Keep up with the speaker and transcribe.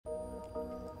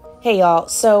Hey y'all,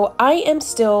 so I am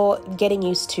still getting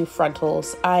used to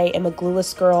frontals. I am a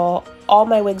glueless girl. All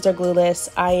my wigs are glueless.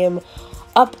 I am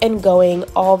up and going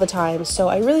all the time, so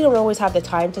I really don't always have the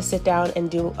time to sit down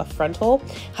and do a frontal.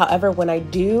 However, when I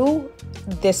do,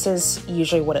 this is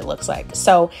usually what it looks like.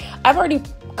 So I've already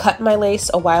cut my lace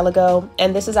a while ago,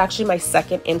 and this is actually my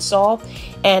second install,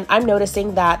 and I'm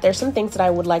noticing that there's some things that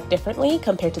I would like differently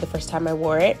compared to the first time I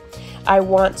wore it. I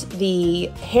want the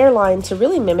hairline to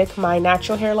really mimic my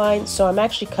natural hairline, so I'm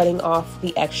actually cutting off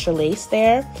the extra lace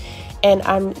there, and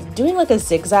I'm doing like a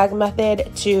zigzag method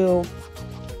to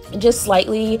just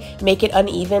slightly make it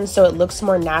uneven so it looks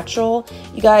more natural.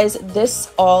 You guys, this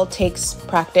all takes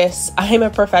practice. I'm a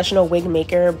professional wig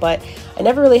maker, but I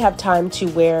never really have time to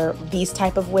wear these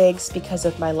type of wigs because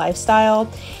of my lifestyle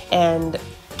and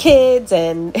kids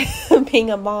and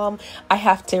being a mom. I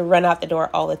have to run out the door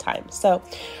all the time. So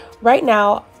right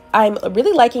now, I'm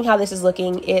really liking how this is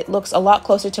looking. It looks a lot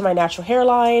closer to my natural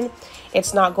hairline.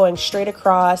 It's not going straight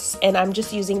across, and I'm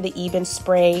just using the Eben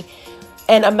spray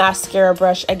and a mascara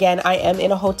brush. Again, I am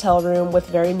in a hotel room with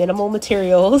very minimal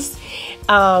materials.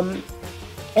 And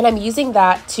I'm using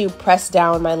that to press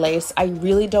down my lace. I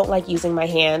really don't like using my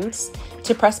hands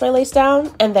to press my lace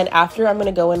down. And then after, I'm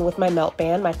gonna go in with my melt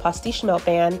band, my pastiche melt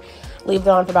band, leave it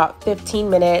on for about 15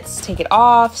 minutes, take it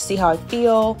off, see how I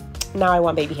feel. Now I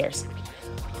want baby hairs.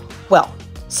 Well,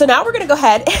 so now we're gonna go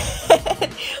ahead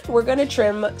we're gonna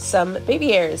trim some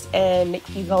baby hairs, and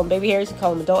you call them baby hairs, you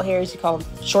call them adult hairs, you call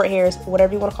them short hairs,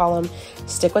 whatever you want to call them.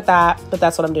 Stick with that, but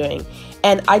that's what I'm doing.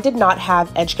 And I did not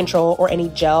have edge control or any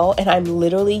gel, and I'm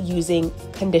literally using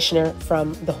conditioner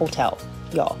from the hotel,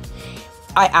 y'all.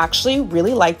 I actually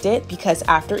really liked it because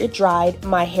after it dried,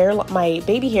 my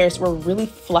baby hairs were really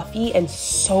fluffy and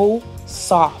so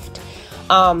soft.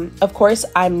 Of course,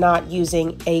 I'm not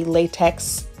using a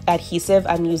latex adhesive.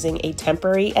 I'm using a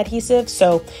temporary adhesive,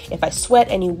 so if I sweat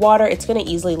any water, it's going to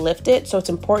easily lift it. So it's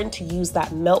important to use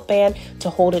that melt band to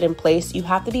hold it in place. You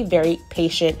have to be very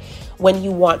patient when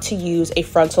you want to use a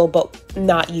frontal but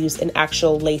not use an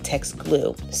actual latex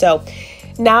glue. So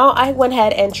now I went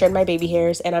ahead and trimmed my baby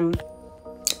hairs, and I'm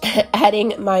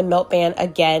adding my melt band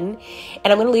again,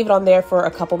 and I'm going to leave it on there for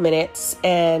a couple minutes,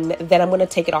 and then I'm going to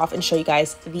take it off and show you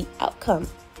guys the outcome.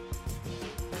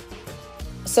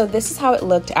 So this is how it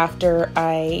looked after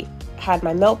I had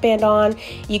my melt band on.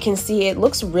 You can see it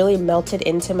looks really melted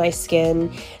into my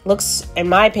skin. It looks, in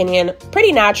my opinion,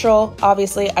 pretty natural.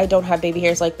 Obviously, I don't have baby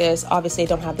hairs like this. Obviously, I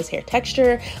don't have this hair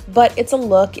texture, but it's a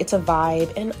look, it's a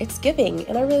vibe, and it's giving,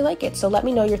 and I really like it. So let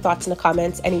me know your thoughts in the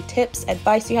comments. Any tips,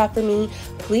 advice you have for me,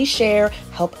 please share,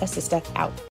 help a sister out.